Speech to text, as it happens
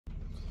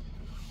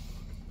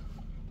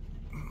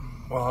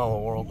Well,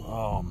 hello world.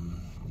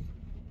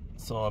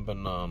 So I've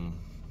been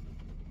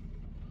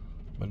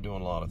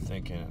doing a lot of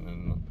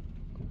thinking,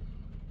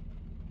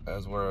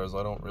 and whereas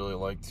I don't really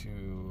like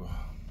to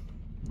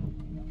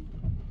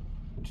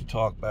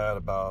talk bad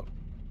about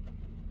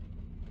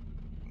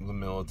the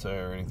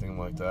military or anything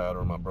like that,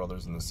 or my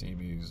brothers in the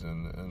Seabees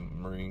and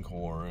Marine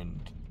Corps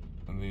and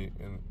the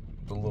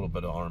little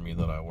bit of Army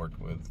that I worked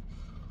with,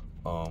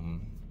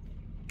 and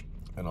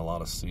a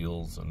lot of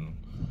SEALs, and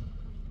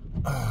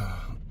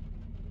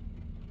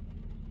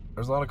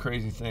there's a lot of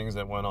crazy things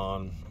that went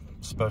on,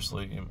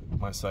 especially in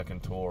my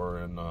second tour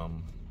in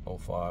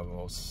 05,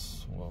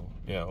 06,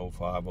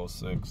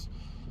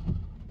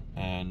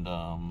 and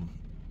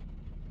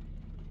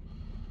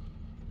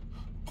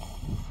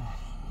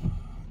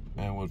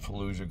with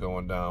Fallujah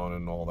going down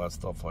and all that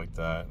stuff like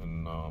that,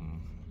 and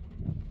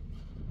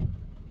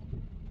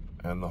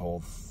the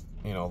whole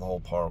the whole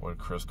part with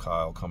Chris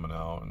Kyle coming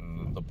out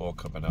and the book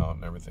coming out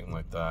and everything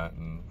like that.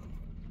 And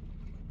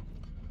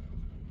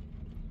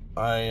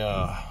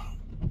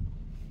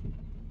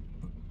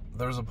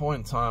there's a point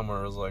in time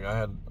where it was like I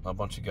had a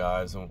bunch of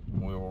guys, and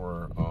we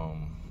were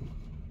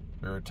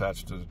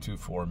attached to the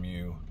 2-4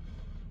 Mu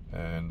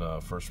and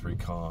 1st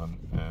Recon,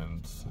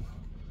 and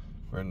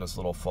we're in this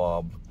little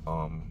fob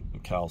in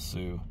Cal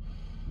Sioux,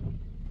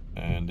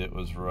 and it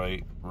was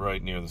right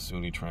near the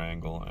Sunni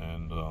Triangle,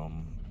 and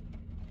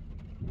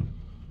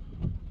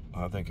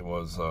I think it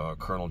was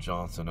Colonel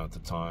Johnson at the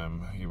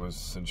time. He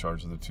was in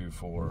charge of the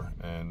 2-4,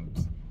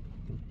 and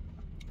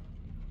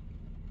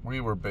we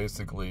were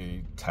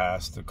basically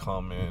tasked to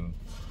come in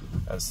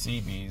as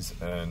Seabees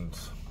and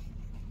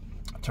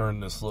turn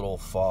this little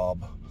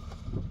fob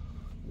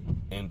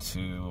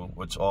into,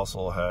 which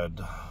also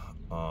had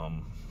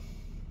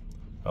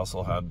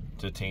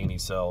detainee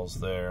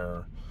cells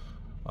there.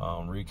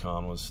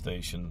 Recon was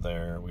stationed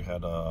there. We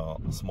had a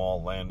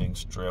small landing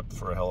strip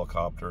for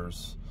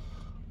helicopters.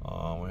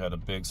 We had a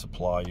big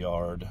supply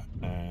yard,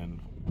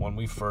 and when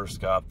we first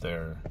got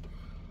there,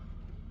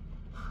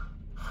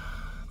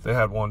 they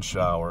had one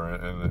shower,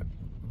 and it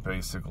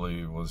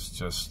basically was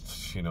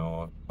just,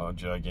 a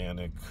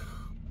gigantic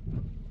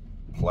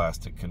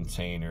plastic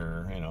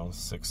container,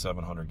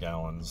 600-700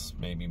 gallons,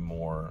 maybe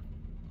more,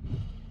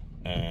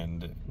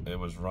 and it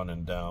was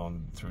running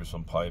down through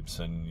some pipes,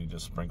 and you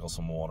just sprinkle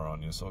some water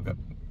on you. So it got,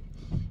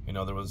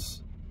 there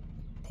was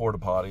porta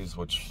potties,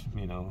 which,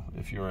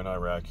 if you were in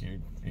Iraq,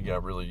 you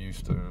got really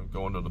used to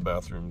going to the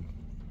bathroom.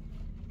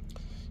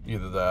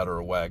 Either that or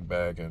a wag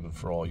bag, and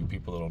for all you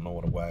people that don't know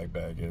what a wag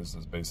bag is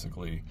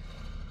basically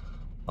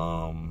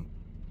a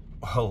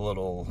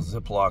little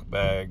Ziploc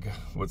bag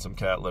with some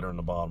cat litter in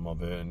the bottom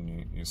of it,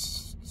 and you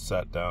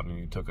sat down and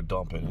you took a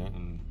dump in it,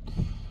 and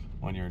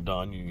when you're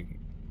done, you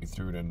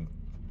threw it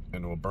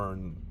into a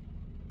burn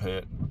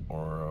pit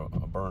or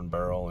a burn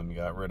barrel, and you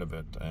got rid of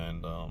it.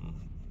 And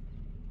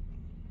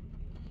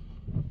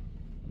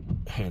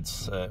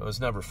it was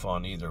never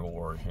fun either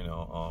or.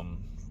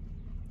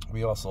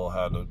 We also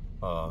had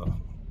I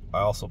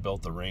also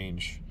built the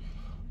range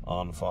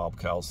on FOB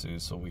Cal Sioux,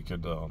 so we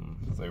could,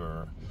 they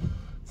were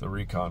the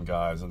recon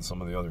guys, and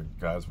some of the other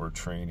guys were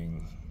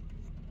training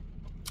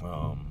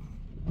the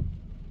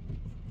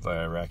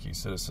Iraqi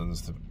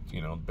citizens to,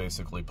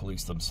 basically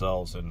police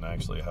themselves and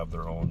actually have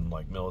their own,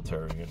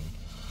 military. And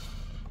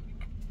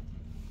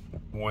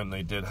when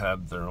they did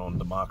have their own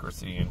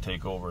democracy and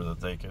take over, that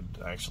they could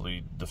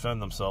actually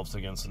defend themselves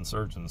against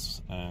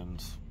insurgents.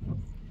 And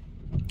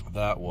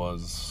that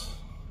was,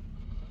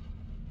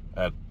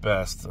 at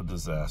best, a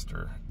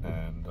disaster.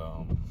 And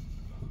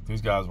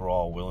these guys were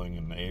all willing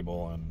and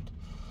able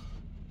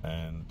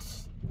and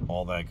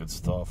all that good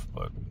stuff.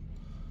 But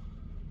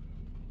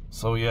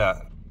so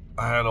yeah,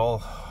 I had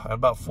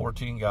about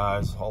 14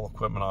 guys, all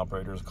equipment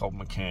operators, a couple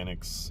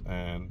mechanics,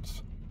 and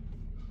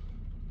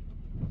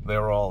they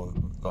were all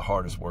the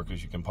hardest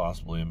workers you can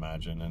possibly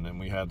imagine. And then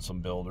we had some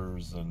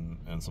builders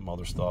and some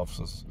other stuff.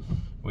 So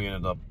we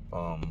ended up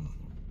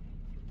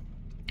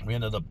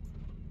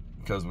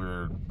because we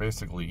were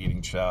basically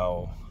eating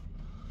chow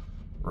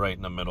right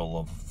in the middle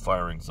of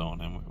firing zone,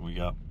 and we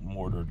got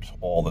mortared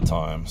all the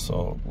time.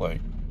 So,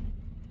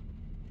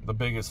 the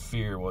biggest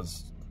fear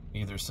was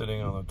either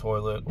sitting on the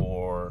toilet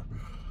or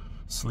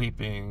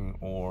sleeping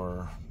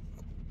or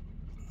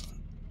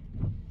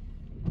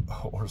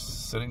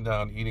sitting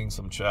down eating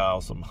some chow,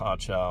 some hot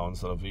chow,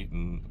 instead of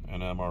eating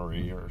an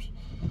MRE or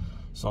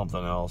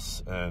something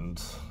else, and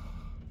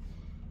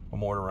a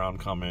mortar round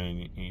come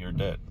in and you're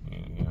dead.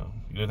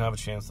 You didn't have a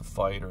chance to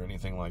fight or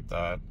anything like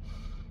that.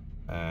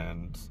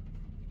 And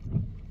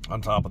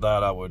on top of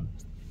that,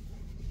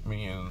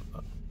 me and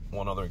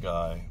one other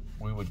guy,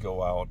 we would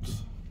go out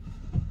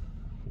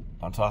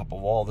on top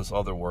of all this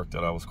other work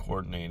that I was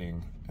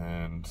coordinating,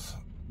 and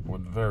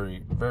with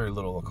very, very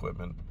little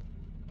equipment.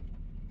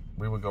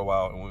 We would go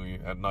out,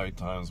 and at night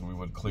times we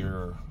would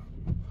clear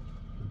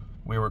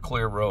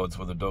roads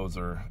with a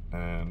dozer.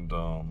 And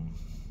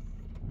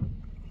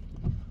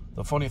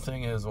the funny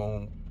thing is,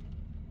 when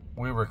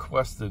we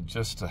requested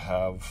just to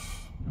have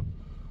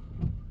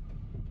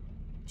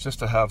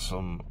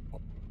some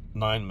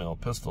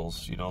 9mm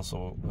pistols, you know.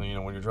 So, you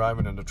know, when you're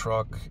driving in the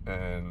truck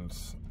and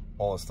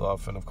all this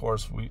stuff, and of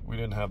course we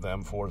didn't have the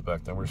M4s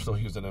back then. We were still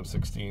using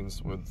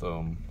M16s with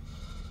no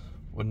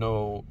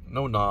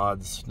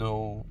nods,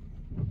 no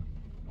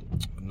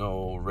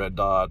red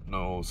dot,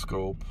 no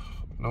scope,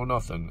 no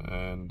nothing.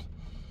 And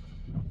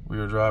we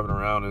were driving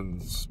around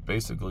in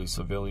basically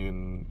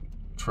civilian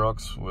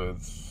trucks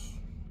with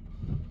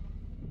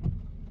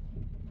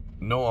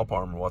no up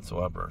armor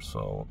whatsoever.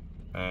 So,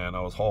 and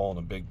I was hauling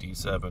a big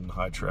D7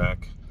 high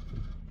track,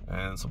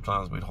 and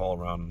sometimes we'd haul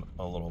around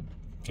a little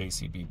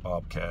JCB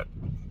Bobcat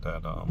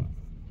that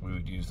we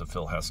would use to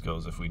fill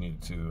Hescos if we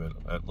needed to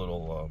at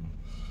little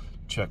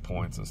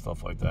checkpoints and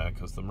stuff like that,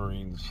 because the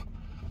Marines,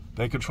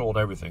 they controlled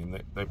everything.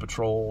 They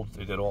patrolled,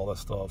 they did all that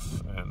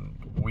stuff, and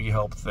we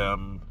helped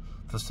them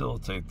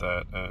facilitate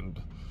that. And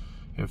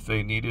if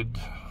they needed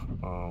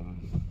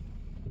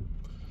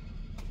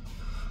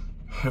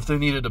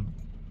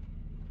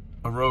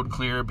a road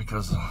clear,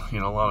 because, you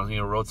know, a lot of, you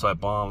know, roadside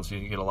bombs,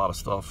 you get a lot of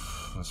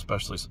stuff,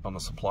 especially on the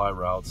supply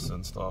routes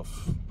and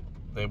stuff.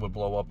 They would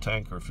blow up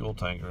fuel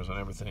tankers and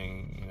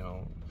everything, you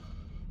know.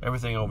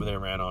 Everything over there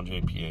ran on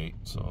JP8,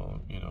 so,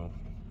 you know,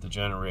 the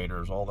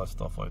generators, all that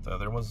stuff like that.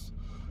 There was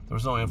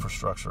no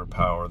infrastructure or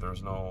power. There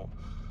was no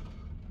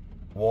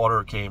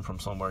water, came from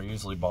somewhere,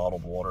 usually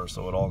bottled water,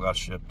 so it all got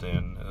shipped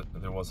in.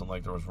 There wasn't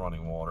like there was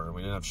running water.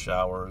 We didn't have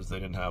showers. They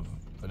didn't have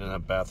bathrooms. They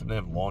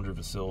didn't have laundry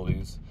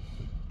facilities.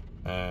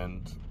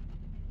 And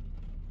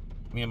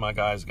me and my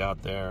guys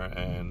got there,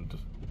 and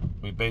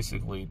we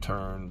basically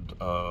turned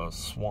a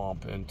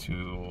swamp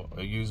into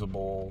a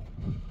usable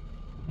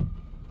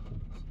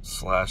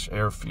 /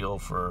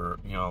 airfield for,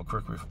 you know,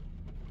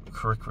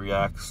 quick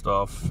react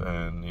stuff,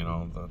 and, you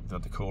know, the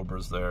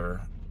Cobras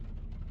there.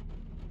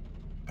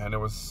 And it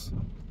was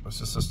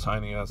just this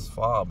tiny ass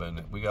fob,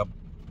 and we got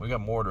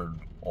mortared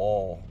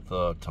all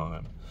the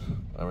time.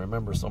 I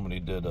remember somebody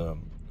did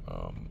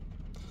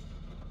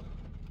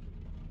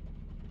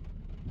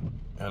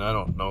and I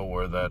don't know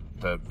where that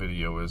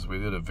video is. We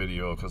did a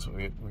video because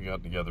we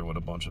got together with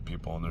a bunch of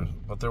people,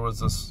 but there was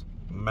this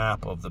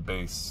map of the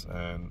base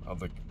and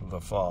of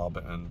the fob,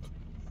 and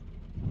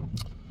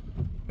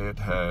it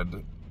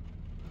had,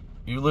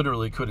 you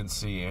literally couldn't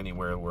see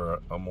anywhere where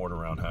a mortar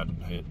round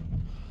hadn't hit.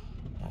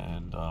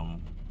 And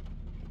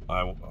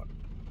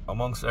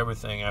amongst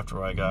everything,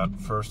 after I got,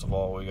 first of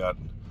all, we got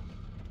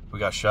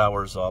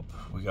showers up,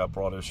 we got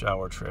brought in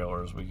shower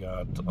trailers, we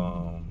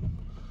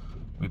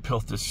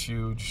built this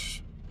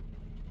huge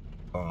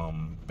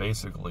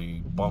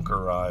basically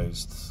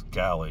bunkerized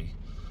galley,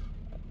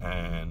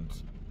 and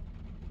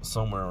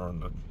somewhere on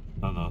the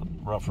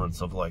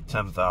reference of like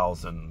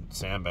 10,000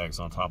 sandbags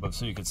on top of it,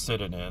 so you could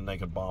sit in it and they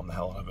could bomb the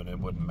hell out of it and it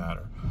wouldn't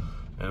matter.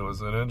 And it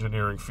was an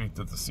engineering feat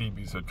that the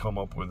Seabees had come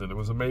up with, and it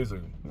was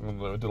amazing.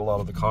 And I did a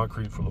lot of the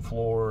concrete for the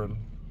floor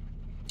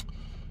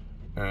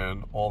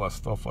and all that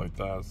stuff like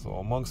that. So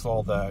amongst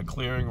all that,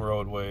 clearing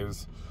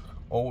roadways,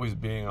 always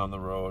being on the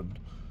road,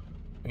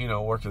 you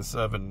know, working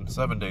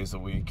seven days a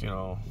week, you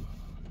know,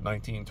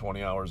 19,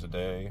 20 hours a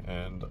day,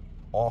 and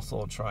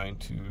also trying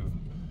to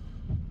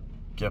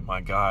get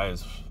my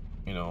guys,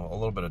 you know, a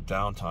little bit of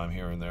downtime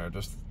here and there,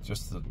 just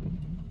to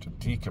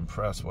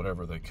decompress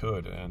whatever they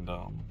could. And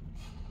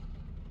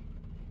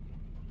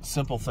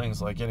simple things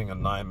like getting a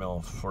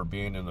 9mm for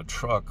being in the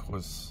truck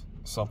was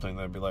something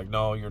they'd be like,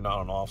 no, you're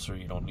not an officer,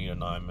 you don't need a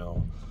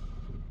 9mm.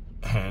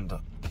 And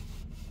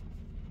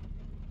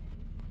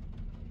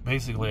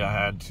basically I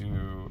had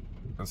to,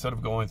 instead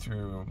of going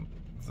through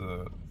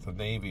the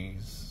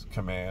Navy's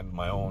command,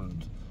 my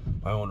own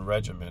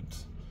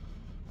regiment,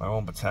 my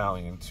own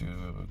battalion,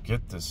 to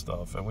get this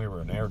stuff, and we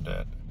were in air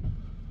debt,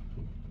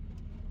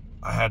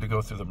 I had to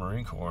go through the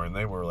Marine Corps, and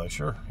they were like,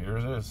 sure, here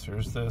it is,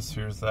 here's this,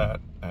 here's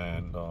that.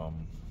 And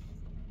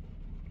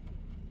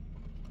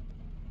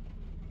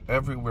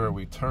everywhere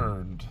we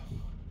turned,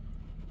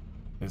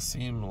 it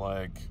seemed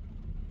like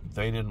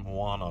they didn't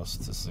want us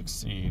to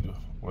succeed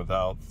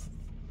without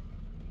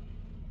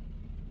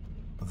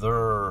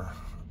their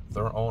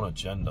own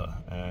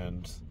agenda.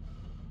 And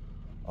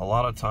a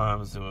lot of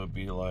times it would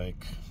be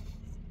like,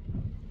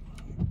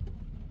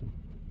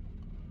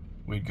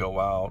 we'd go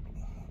out,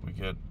 we'd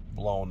get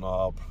blown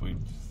up,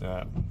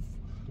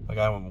 like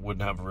I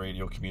wouldn't have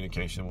radio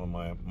communication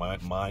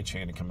with my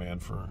chain of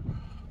command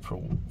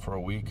for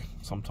a week,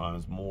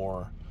 sometimes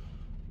more.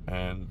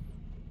 And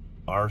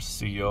our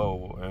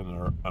CO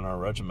and our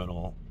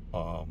regimental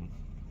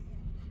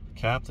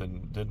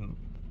captain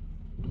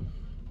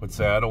would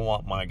say, I don't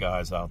want my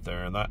guys out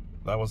there. And that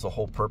was the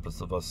whole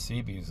purpose of us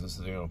Seabees, is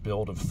to, you know,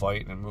 build and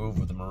fight and move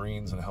with the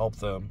Marines and help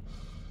them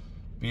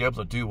be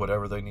able to do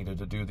whatever they needed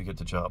to do to get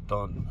the job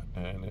done.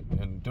 And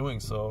in doing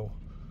so,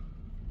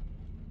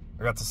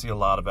 I got to see a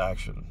lot of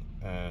action.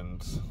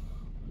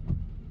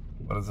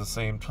 But at the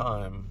same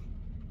time,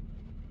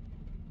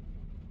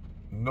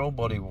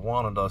 nobody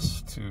wanted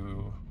us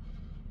to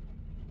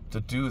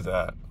do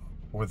that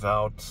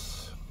without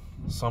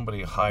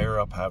somebody higher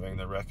up having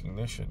the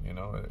recognition. You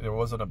know, it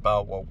wasn't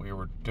about what we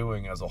were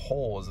doing as a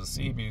whole as a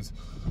Seabees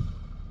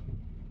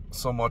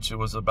so much. It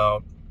was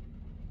about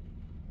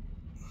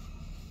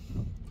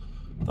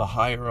the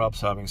higher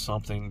ups having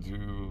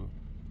something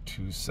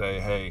to say,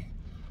 hey,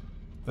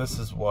 this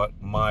is what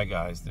my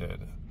guys did.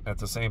 At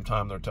the same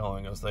time, they're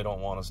telling us they don't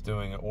want us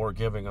doing it or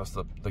giving us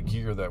the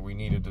gear that we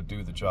needed to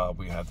do the job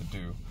we had to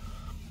do.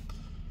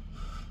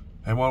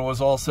 And when it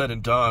was all said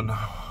and done,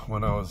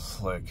 when I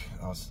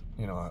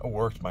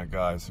worked my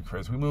guys like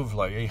crazy. We moved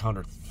like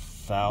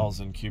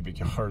 800,000 cubic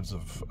yards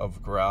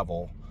of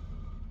gravel,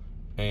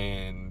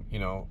 and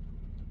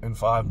in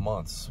 5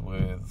 months,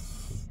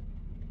 with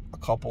a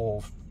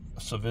couple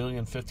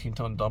civilian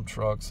 15-ton dump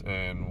trucks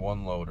and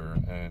one loader.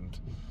 And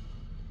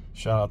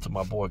shout out to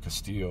my boy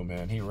Castillo,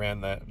 man. He ran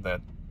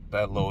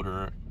that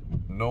loader,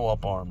 no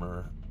up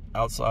armor,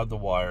 outside the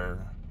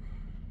wire.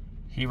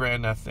 He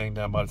ran that thing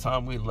down. By the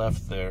time we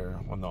left there,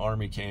 when the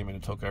Army came in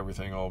and took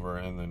everything over,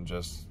 and then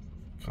just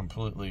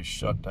completely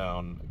shut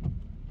down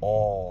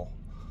all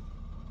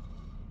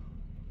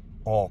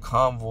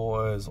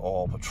convoys,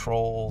 all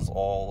patrols,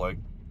 all like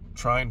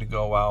trying to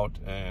go out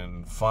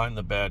and find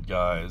the bad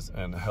guys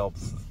and help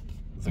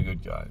the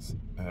good guys.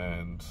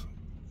 And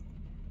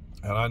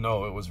I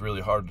know it was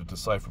really hard to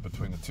decipher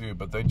between the two,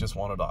 but they just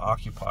wanted to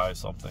occupy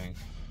something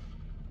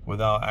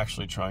without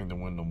actually trying to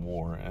win the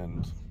war.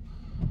 And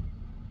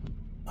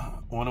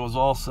when it was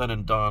all said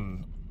and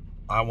done,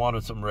 I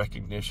wanted some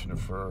recognition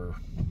for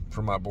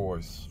my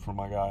boys, for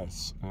my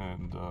guys.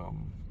 And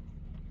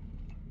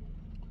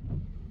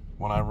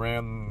when I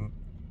ran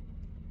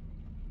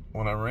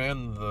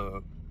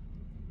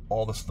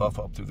all the stuff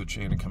up through the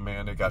chain of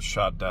command, it got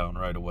shot down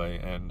right away.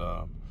 And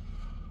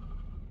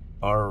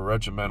our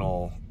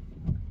regimental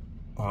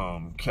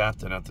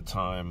captain at the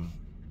time,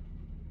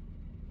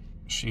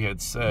 she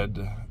had said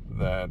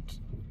that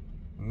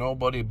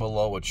nobody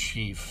below a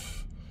chief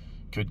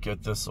could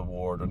get this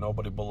award, or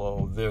nobody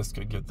below this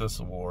could get this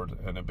award.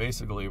 And it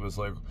basically was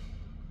like,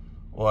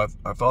 well,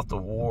 I thought the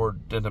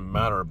award didn't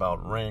matter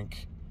about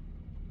rank.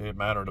 It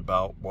mattered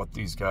about what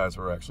these guys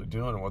were actually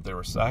doing and what they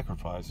were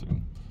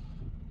sacrificing.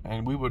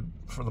 And we would,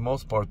 for the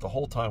most part, the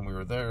whole time we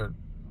were there,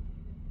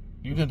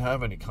 you didn't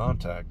have any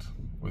contact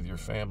with your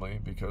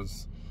family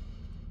because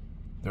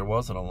there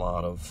wasn't a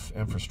lot of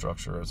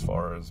infrastructure as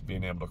far as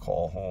being able to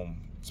call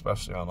home,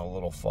 especially on a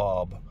little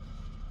fob.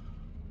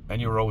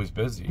 And you were always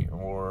busy,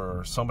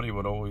 or somebody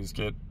would always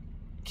get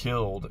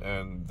killed,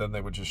 and then they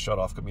would just shut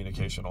off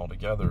communication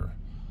altogether.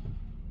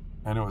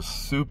 And it was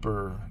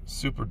super,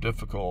 super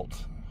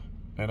difficult.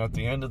 And at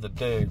the end of the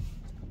day,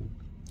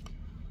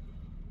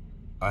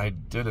 I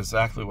did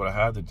exactly what I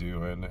had to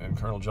do, and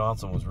Colonel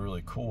Johnson was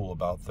really cool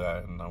about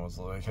that. And I was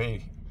like,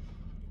 hey,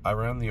 I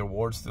ran the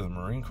awards to the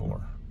Marine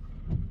Corps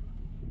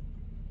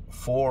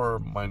for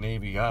my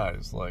Navy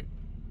guys. Like,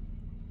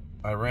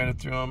 I ran it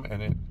through them,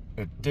 and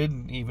it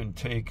didn't even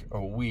take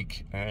a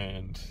week,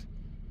 and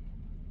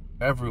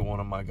every one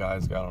of my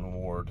guys got an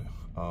award.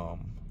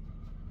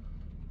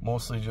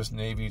 Mostly just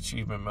Navy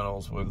achievement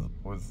medals with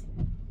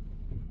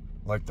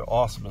like the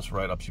awesomest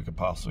write-ups you could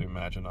possibly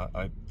imagine.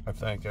 I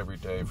thank every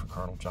day for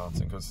Colonel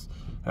Johnson, because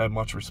I had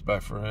much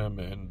respect for him,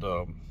 and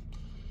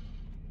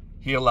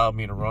he allowed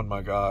me to run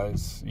my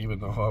guys, even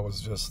though I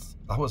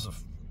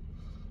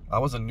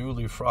was a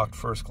newly frocked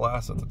first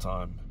class at the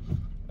time.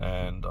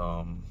 And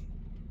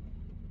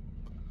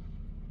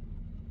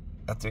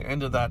at the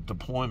end of that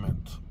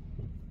deployment,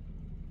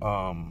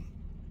 I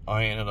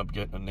ended up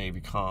getting a Navy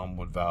comm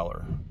with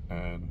Valor,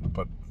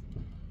 but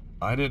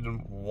I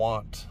didn't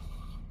want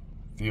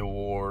the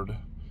award,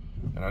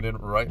 and I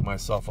didn't write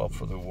myself up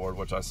for the award,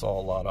 which I saw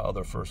a lot of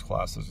other first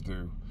classes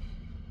do.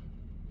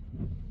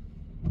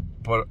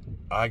 But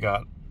I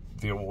got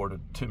the award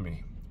to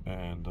me.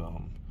 And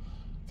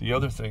the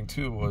other thing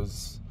too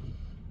was,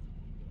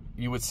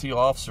 you would see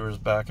officers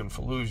back in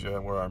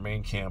Fallujah, where our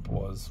main camp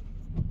was,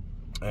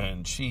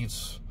 and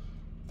chiefs,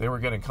 they were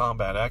getting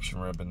combat action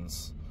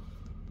ribbons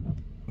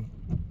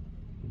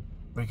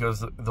because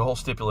the whole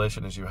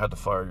stipulation is you had to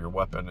fire your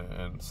weapon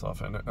and stuff.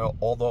 And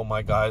although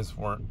my guys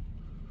weren't,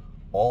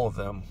 all of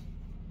them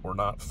were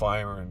not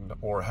firing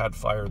or had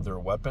fired their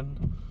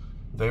weapon,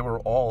 they were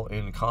all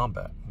in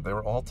combat. They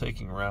were all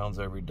taking rounds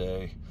every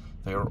day.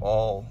 They were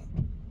all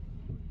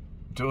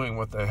doing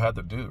what they had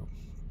to do,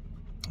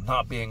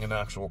 not being an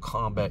actual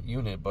combat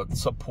unit, but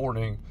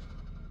supporting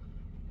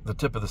the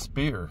tip of the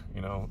spear.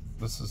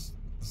 This is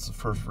the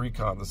first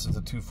recon. This is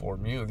the 2-4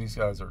 Mu. These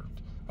guys are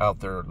out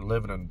there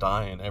living and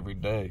dying every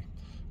day,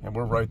 and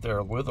we're right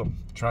there with them,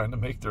 trying to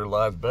make their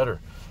lives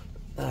better.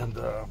 And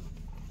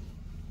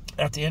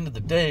at the end of the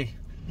day,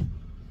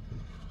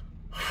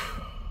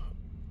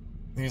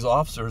 these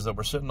officers that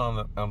were sitting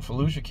on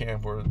Fallujah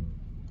camp,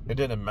 it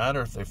didn't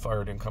matter if they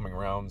fired incoming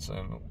rounds.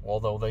 And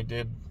although they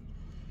did,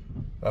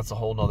 that's a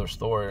whole nother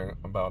story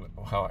about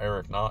how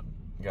Eric Knott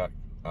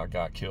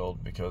got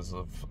killed because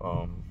of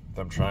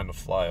them trying to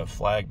fly a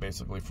flag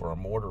basically for a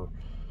mortar,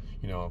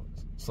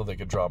 so they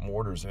could drop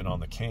mortars in on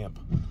the camp.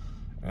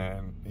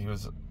 And he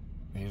was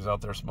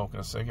out there smoking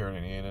a cigarette,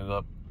 and he ended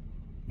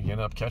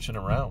up catching a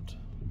round,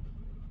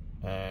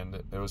 and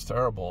it was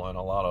terrible. And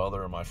a lot of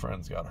other of my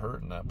friends got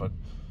hurt in that. But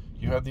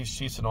you have these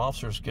chiefs and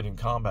officers getting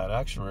combat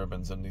action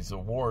ribbons and these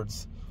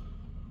awards,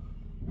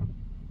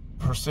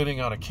 for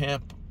sitting on a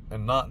camp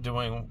and not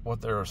doing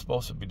what they were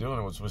supposed to be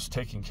doing, was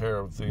taking care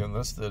of the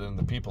enlisted and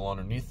the people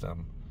underneath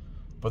them.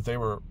 But they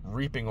were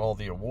reaping all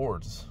the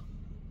awards.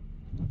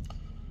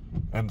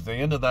 And at the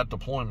end of that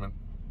deployment,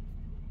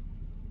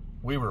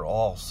 we were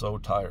all so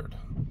tired.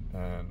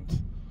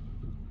 And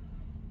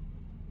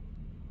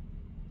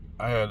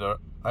I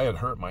had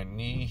hurt my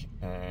knee,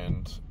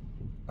 and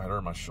I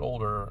hurt my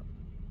shoulder,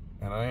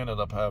 and I ended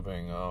up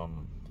having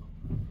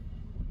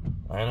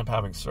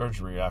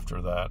surgery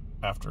after that,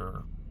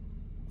 after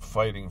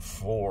fighting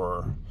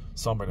for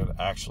somebody to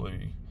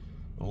actually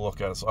look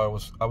at it. So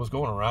I was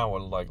going around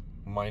with like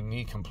my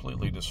knee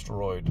completely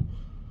destroyed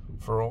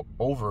for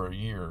over a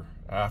year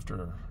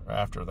after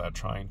that,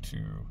 trying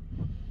to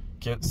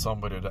get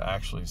somebody to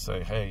actually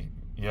say, hey,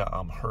 yeah,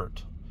 I'm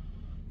hurt.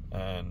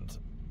 And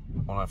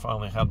when I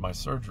finally had my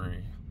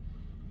surgery,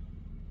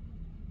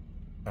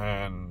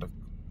 and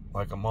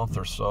like a month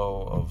or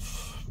so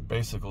of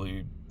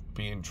basically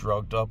being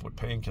drugged up with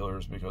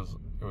painkillers because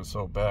it was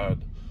so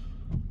bad,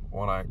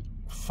 when I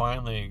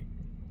finally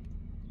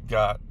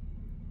got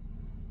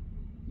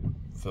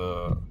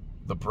the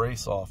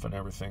brace off and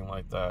everything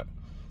like that,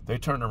 they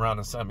turned around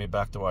and sent me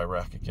back to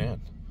Iraq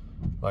again.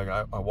 Like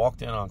I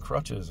walked in on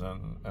crutches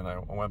and I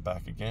went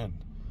back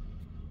again.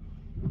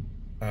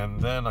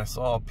 And then I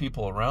saw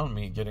people around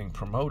me getting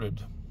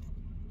promoted.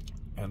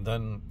 And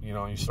then, you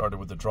know, you started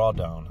with the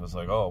drawdown. It was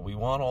like, oh, we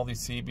want all these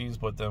CBs,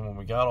 but then when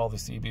we got all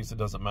these CBs, it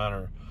doesn't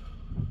matter,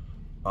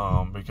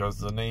 because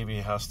the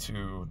Navy has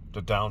to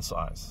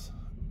downsize.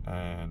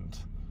 And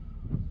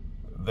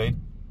the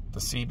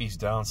CBs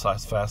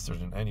downsize faster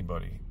than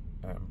anybody.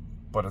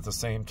 But at the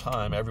same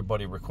time,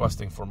 everybody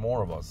requesting for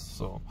more of us.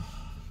 So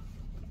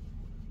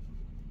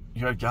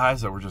you had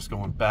guys that were just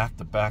going back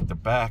to back to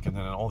back, and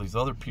then all these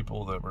other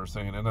people that were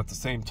saying, and at the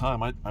same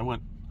time, I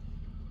went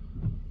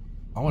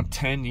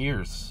 10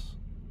 years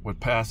with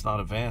pass not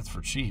advance for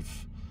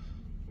chief,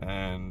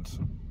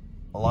 and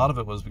a lot of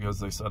it was because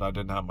they said I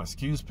didn't have my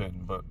SKUs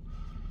pin, but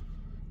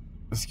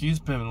the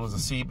SKUs pin was a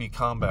CB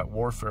combat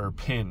warfare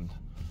pin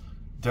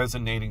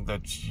designating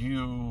that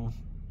you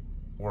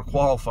were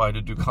qualified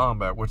to do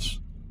combat, which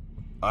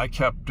I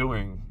kept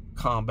doing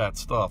combat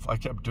stuff. I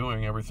kept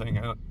doing everything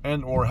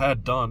and or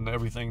had done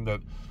everything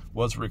that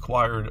was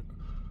required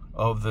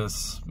of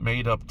this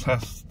made-up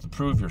test to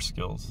prove your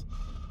skills.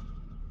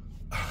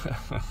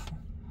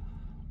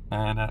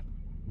 And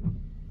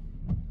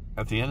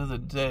at the end of the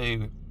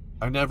day,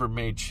 I never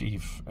made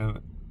chief,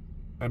 and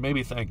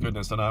maybe thank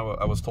goodness. And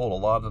I was told a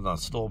lot, and I've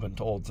still been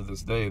told to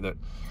this day, that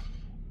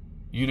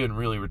you didn't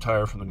really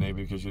retire from the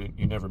Navy because you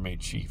never made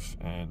chief.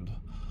 And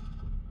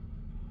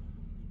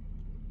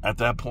at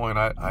that point,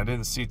 I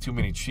didn't see too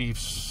many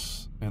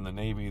chiefs in the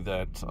Navy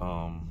that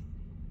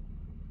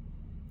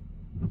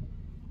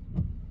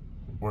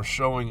were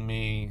showing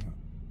me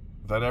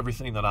that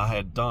everything that I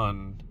had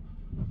done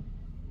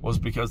was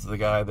because of the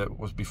guy that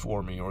was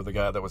before me or the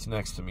guy that was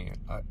next to me.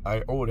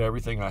 I owed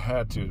everything I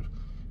had to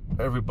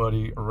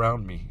everybody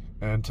around me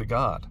and to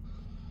God.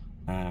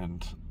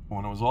 And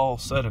when it was all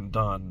said and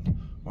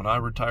done, when I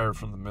retired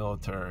from the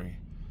military,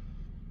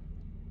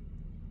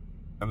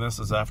 and this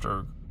is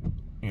after,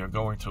 you know,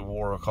 going to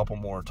war a couple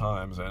more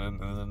times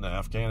and in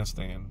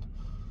Afghanistan,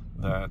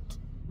 that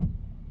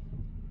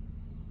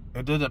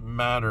it didn't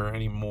matter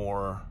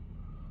anymore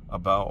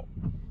about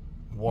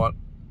what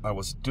I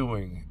was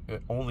doing.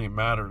 It only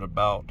mattered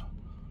about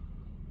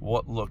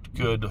what looked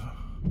good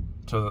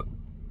to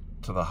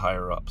the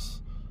higher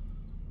ups,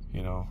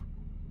 you know.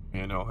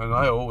 And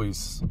I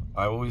always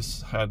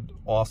had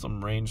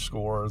awesome range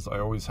scores. I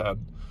always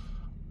had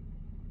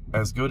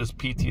as good as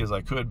PT as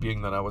I could,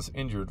 being that I was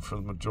injured for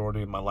the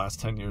majority of my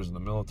last 10 years in the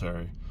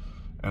military,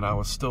 and I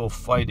was still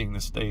fighting to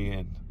stay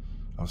in.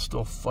 I was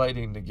still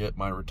fighting to get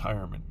my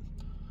retirement.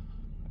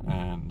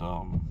 And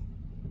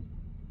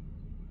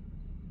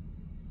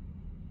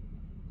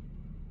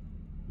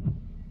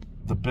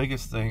the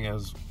biggest thing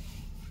is,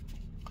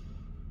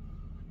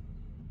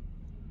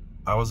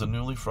 I was a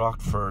newly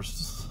frocked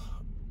first,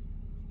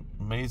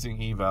 amazing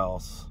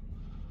evals.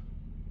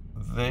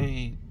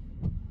 They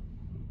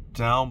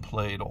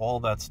downplayed all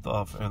that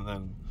stuff, and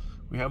then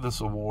we have this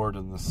award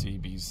in the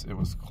CBs. It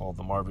was called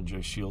the Marvin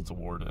J. Shields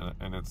Award,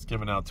 and it's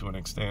given out to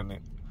an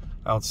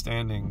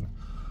outstanding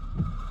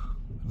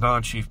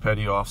non-chief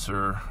petty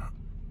officer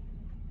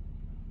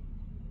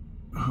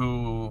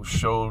who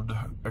showed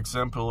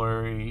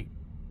exemplary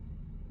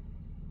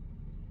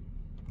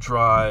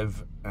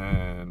drive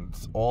and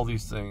all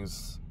these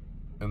things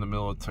in the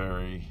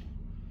military.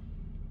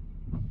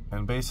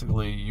 And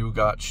basically, you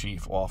got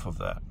chief off of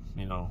that,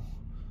 you know.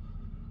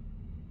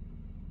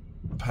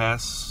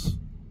 Pass,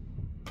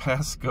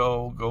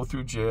 go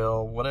through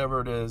jail,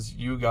 whatever it is,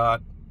 you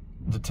got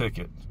the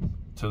ticket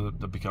to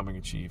becoming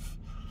a chief.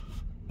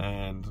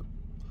 And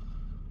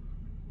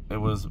it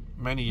was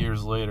many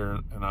years later,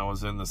 and I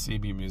was in the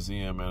CB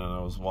Museum, and I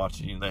was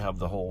watching. They have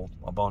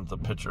a bunch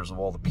of pictures of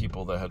all the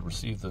people that had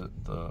received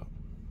the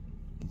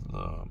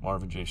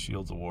Marvin J.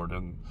 Shields Award,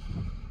 and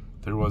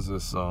there was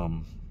this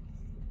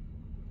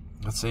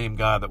the same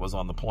guy that was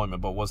on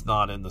deployment but was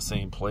not in the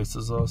same place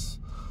as us.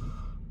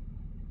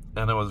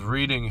 And I was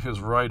reading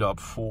his write-up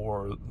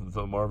for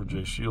the Marvin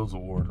J. Shields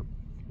Award.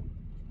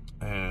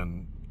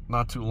 And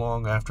not too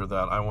long after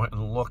that, I went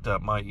and looked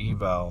at my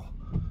eval,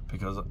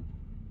 because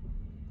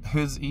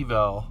his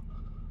eval,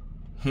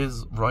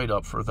 his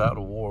write-up for that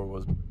award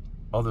was,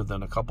 other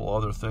than a couple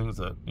other things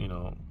that, you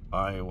know,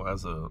 I,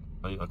 as a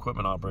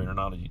equipment operator,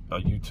 not a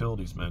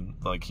utilitiesman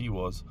like he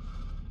was,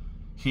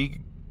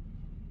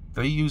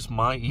 they used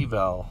my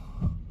eval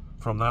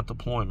from that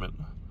deployment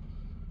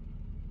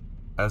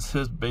as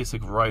his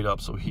basic write-up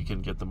so he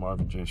can get the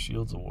Marvin J.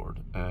 Shields Award.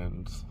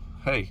 And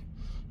hey,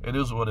 it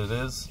is what it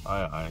is.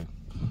 I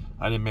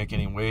didn't make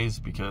any waves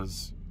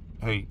because,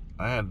 hey,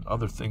 I had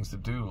other things to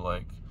do,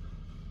 like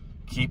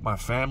keep my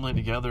family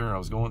together. I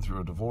was going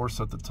through a divorce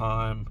at the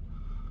time.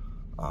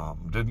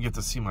 Didn't get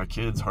to see my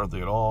kids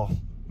hardly at all.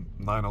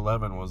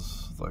 9/11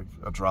 was like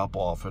a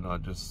drop-off, and I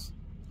just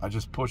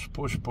push.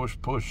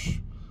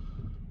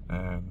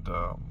 And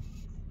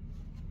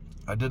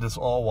I did this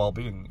all while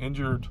being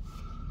injured,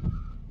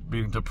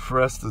 being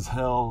depressed as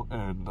hell,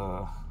 and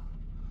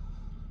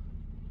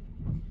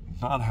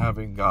not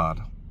having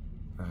God.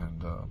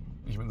 And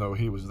even though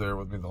he was there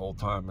with me the whole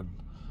time. And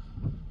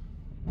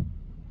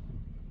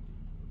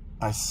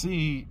I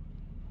see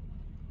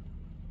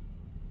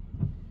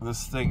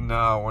this thing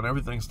now, when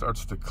everything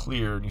starts to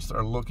clear and you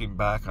start looking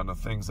back on the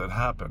things that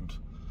happened,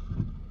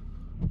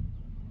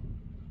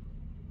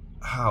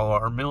 how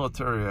our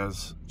military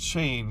has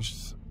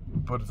changed,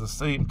 but at the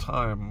same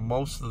time,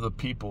 most of the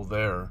people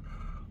there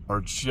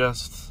are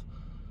just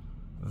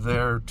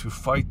there to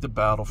fight the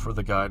battle for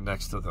the guy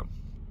next to them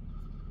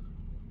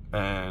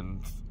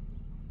and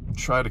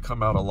try to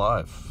come out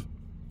alive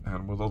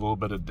and with a little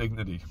bit of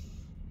dignity.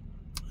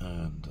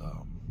 And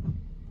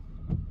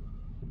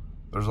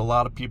there's a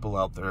lot of people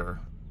out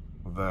there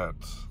that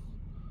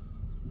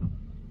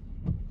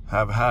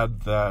have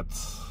had that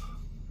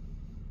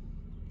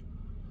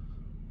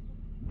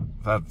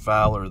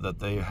valor that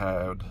they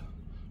had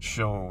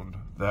shown,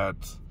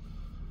 that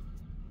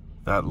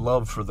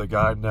love for the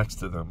guy next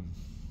to them,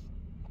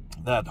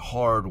 that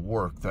hard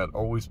work, that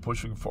always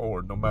pushing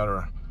forward no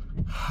matter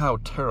how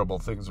terrible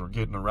things were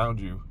getting around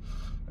you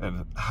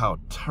and how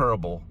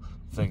terrible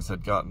things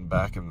had gotten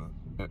back in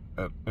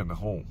the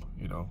home,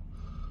 you know.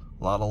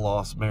 A lot of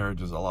lost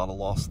marriages, a lot of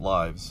lost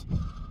lives.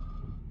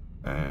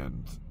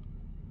 And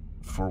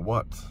for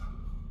what?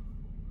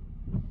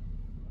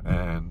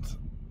 And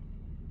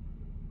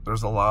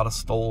there's a lot of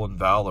stolen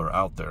valor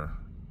out there.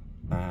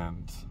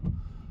 And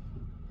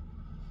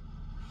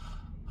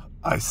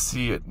I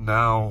see it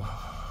now,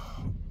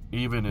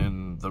 even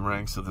in the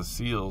ranks of the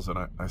SEALs,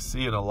 and I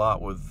see it a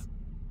lot with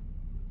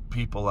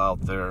people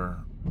out there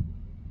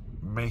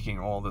making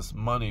all this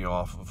money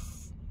off of,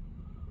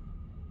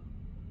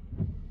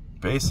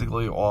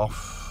 basically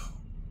off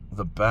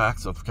the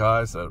backs of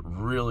guys that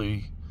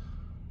really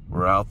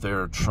were out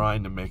there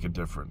trying to make a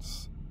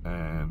difference.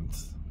 And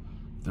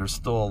there's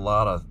still a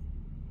lot of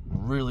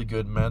really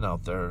good men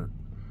out there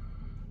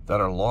that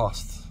are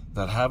lost,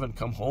 that haven't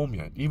come home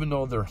yet. Even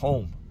though they're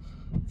home,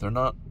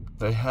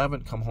 they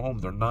haven't come home,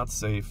 they're not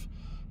safe.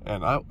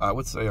 And I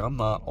would say I'm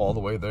not all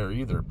the way there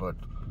either, but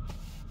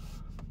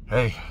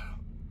hey,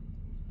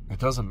 it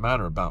doesn't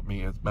matter about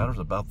me. It matters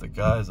about the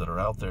guys that are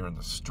out there in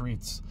the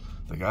streets,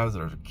 the guys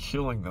that are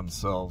killing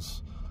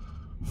themselves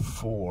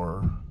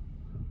for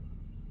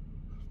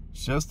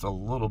just a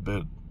little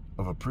bit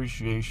of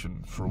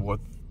appreciation for what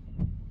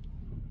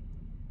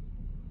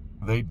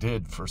they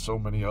did for so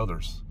many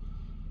others.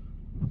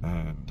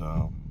 And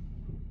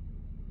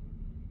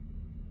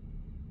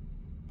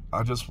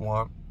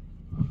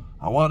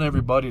I want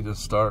everybody to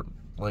start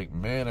like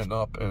manning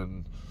up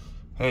and,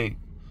 hey,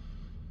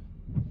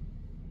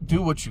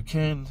 do what you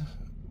can,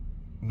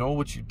 know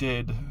what you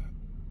did,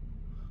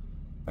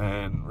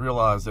 and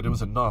realize that it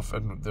was enough.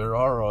 And there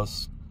are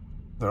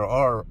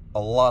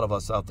a lot of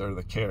us out there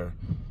that care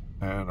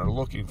and are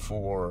looking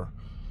for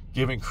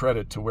giving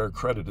credit to where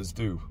credit is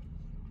due.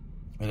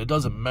 And it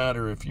doesn't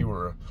matter if you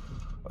were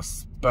a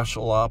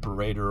special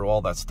operator or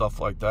all that stuff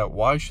like that.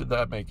 Why should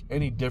that make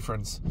any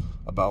difference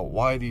about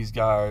why these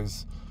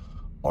guys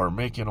are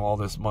making all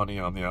this money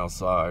on the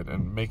outside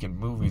and making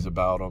movies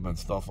about them and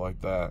stuff like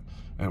that?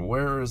 And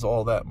where is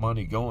all that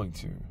money going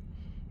to?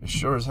 It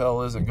sure as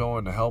hell isn't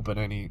going to helping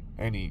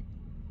any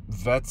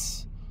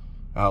vets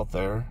out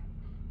there.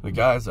 The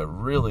guys that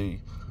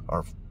really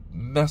are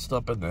messed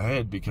up in the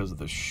head because of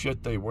the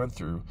shit they went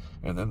through,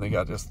 and then they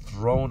got just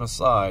thrown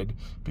aside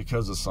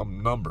because of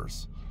some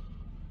numbers.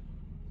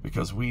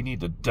 Because we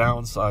need to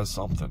downsize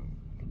something.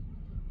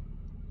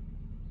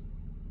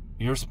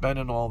 You're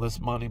spending all this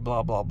money,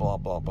 blah, blah, blah,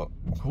 blah, but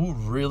who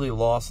really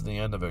lost at the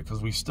end of it?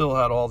 Because we still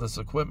had all this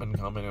equipment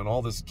coming and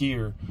all this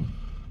gear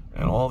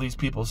and all these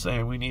people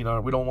saying we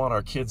don't want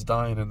our kids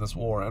dying in this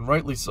war. And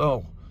rightly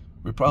so.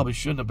 We probably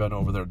shouldn't have been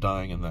over there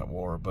dying in that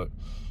war. But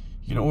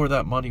you know where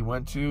that money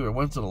went to? It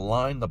went to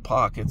line the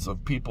pockets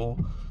of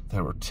people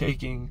that were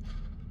taking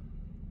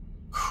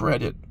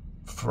credit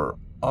for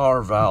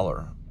our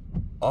valor,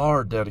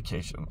 our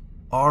dedication,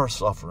 are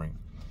suffering.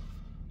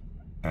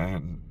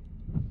 And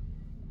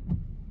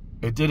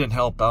it didn't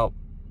help out.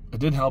 It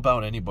didn't help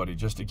out anybody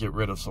just to get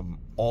rid of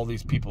all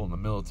these people in the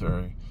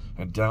military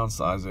and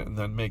downsize it, and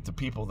then make the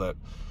people that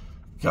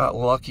got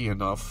lucky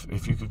enough,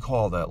 if you could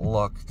call that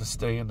luck, to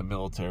stay in the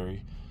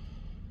military,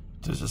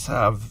 to just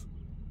have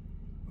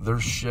their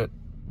shit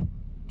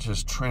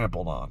just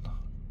trampled on.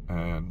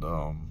 And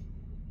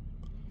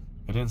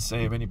it didn't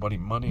save anybody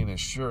money, and it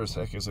sure as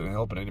heck isn't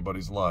helping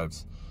anybody's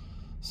lives.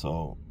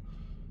 So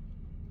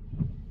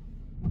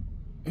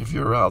if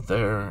you're out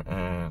there,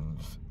 and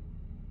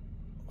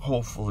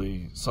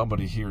hopefully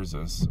somebody hears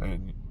this,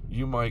 and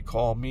you might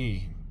call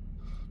me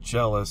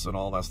jealous and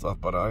all that stuff,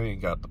 but I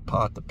ain't got the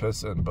pot to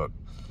piss in. But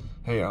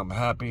hey, I'm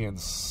happy and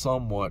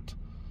somewhat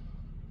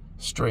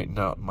straightened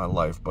out in my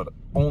life, but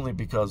only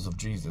because of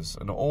Jesus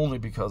and only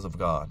because of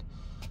God.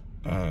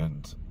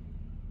 And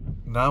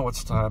now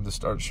it's time to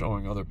start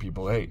showing other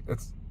people, hey,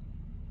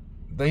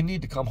 they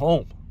need to come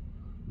home.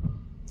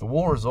 The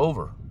war is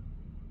over.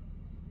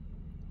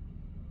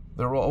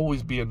 There will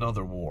always be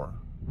another war,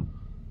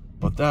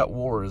 but that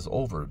war is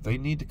over. They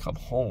need to come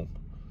home.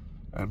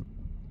 And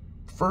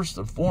first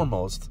and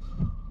foremost,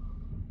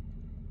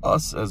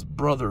 us as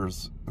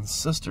brothers and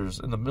sisters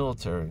in the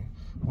military,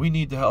 we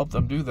need to help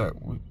them do that.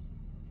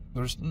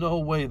 There's no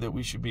way that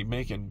we should be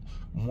making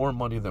more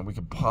money than we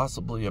could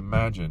possibly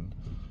imagine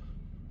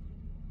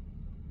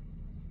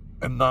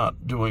and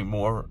not doing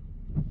more,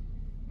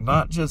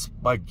 not just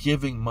by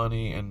giving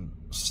money and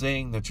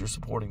saying that you're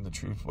supporting the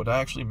troops, but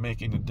actually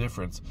making a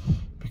difference.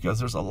 Because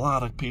there's a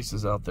lot of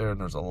pieces out there,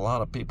 and there's a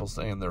lot of people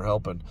saying they're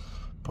helping,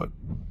 but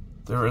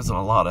there isn't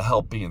a lot of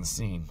help being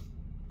seen.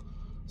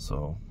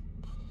 So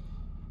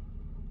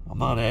I'm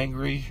not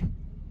angry,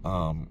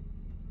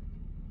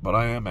 but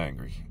I am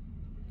angry.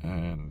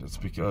 And it's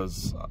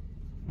because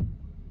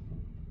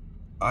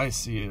I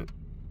see it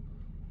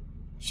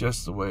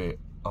just the way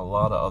a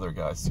lot of other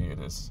guys see it.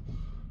 Is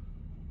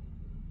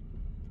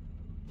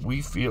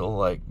we feel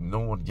like no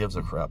one gives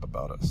a crap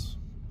about us.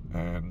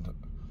 And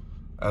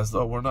as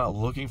though we're not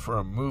looking for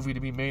a movie to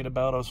be made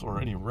about us or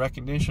any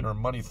recognition or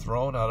money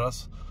thrown at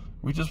us.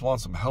 We just want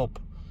some help,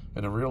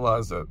 and to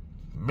realize that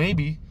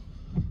maybe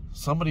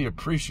somebody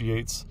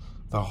appreciates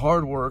the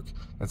hard work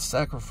and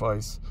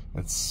sacrifice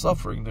and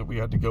suffering that we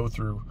had to go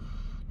through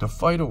to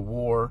fight a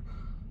war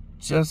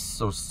just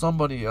so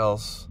somebody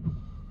else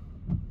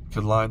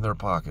could line their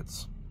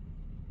pockets.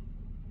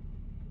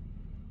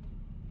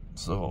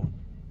 So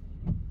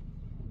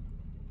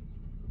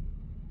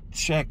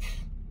check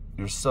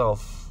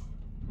yourself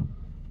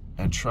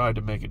and try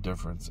to make a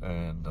difference.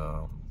 And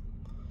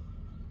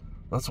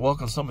let's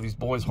welcome some of these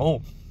boys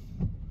home,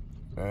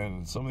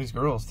 and some of these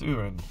girls too.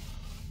 And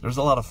there's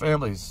a lot of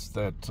families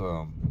that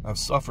have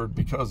suffered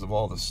because of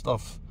all this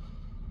stuff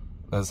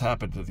that has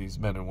happened to these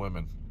men and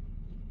women.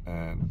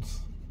 And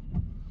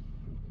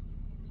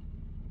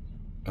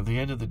at the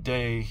end of the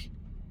day,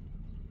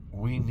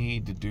 we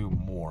need to do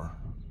more,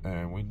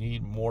 and we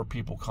need more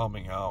people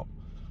coming out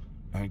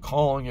and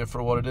calling it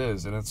for what it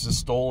is, and it's just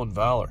stolen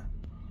valor.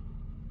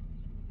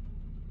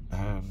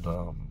 And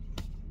I'm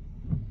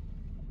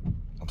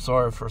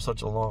sorry for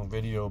such a long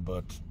video,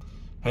 but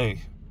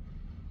hey,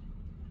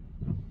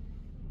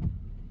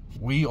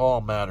 we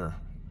all matter.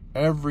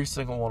 Every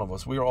single one of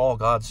us. We are all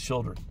God's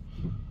children.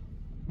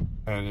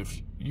 And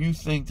if you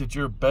think that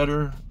you're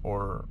better,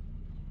 or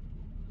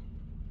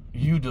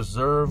you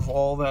deserve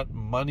all that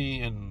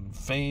money and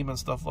fame and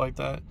stuff like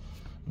that,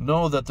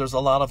 know that there's a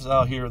lot of us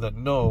out here that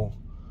know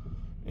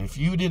if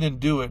you didn't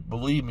do it,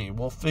 believe me,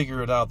 we'll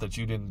figure it out that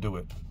you didn't do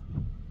it.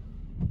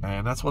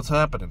 And that's what's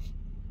happening.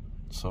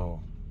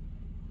 So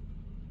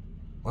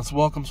let's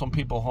welcome some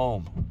people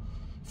home.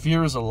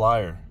 Fear is a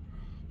liar.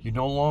 You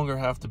no longer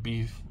have to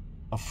be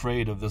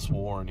afraid of this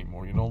war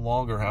anymore. You no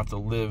longer have to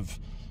live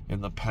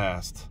in the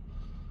past.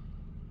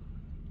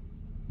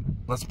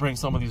 Let's bring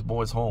some of these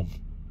boys home.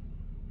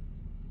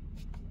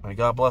 May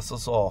God bless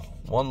us all.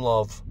 One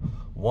love,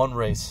 one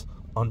race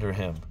under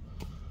Him.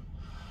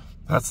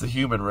 That's the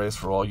human race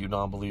for all you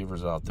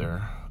non-believers out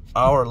there.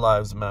 Our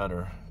lives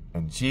matter,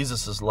 and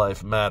Jesus'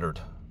 life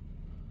mattered.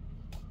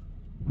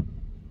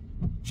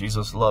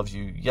 Jesus loves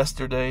you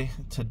yesterday,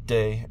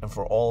 today, and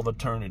for all of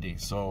eternity.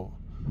 So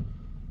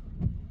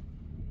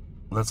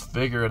let's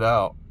figure it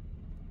out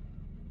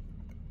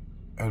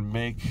and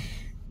make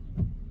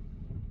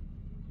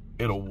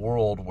it a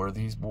world where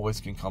these boys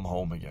can come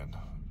home again.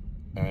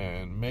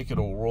 And make it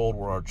a world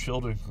where our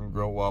children can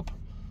grow up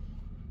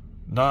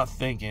not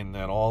thinking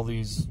that all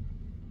these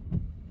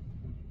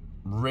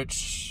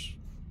rich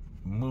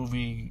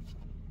movie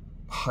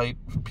hype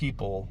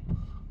people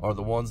are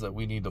the ones that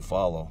we need to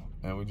follow.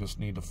 And we just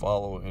need to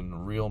follow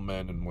in real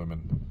men and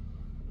women.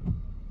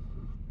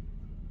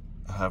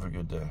 Have a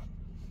good day.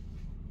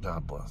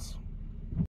 God bless.